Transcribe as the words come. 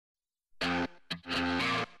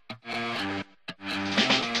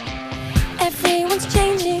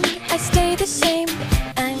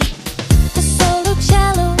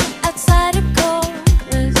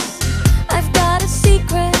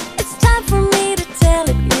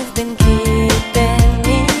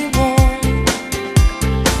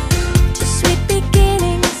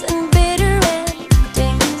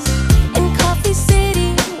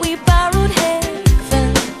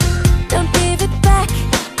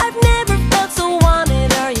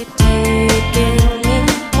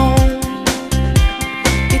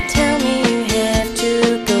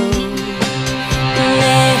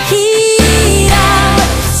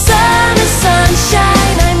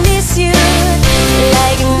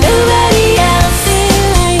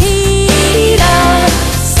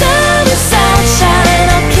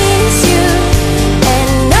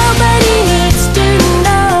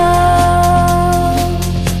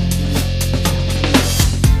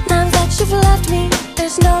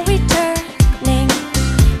there's no returning.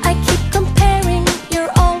 I keep comparing,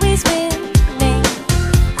 you're always winning.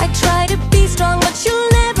 I try to be strong, but you'll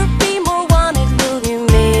never be more wanted. Will you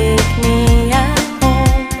make me at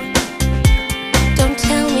home? Don't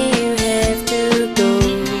tell me you have to go.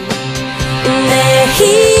 In the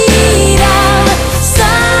heat of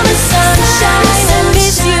summer sunshine, I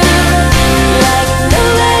miss you like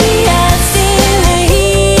nobody else. In the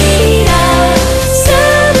heat of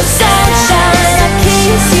summer sunshine, I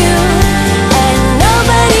kiss you, and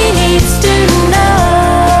nobody needs to know.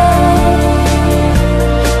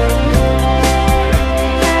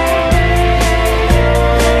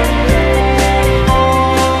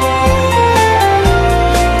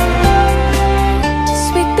 To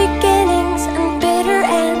sweet beginnings and bitter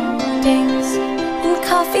endings. In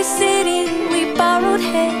Coffee City, we borrowed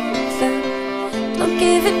heaven. Don't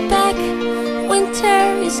give it back. Winter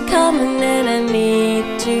is coming, and I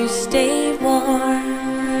need to stay warm.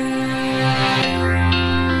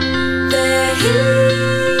 The heat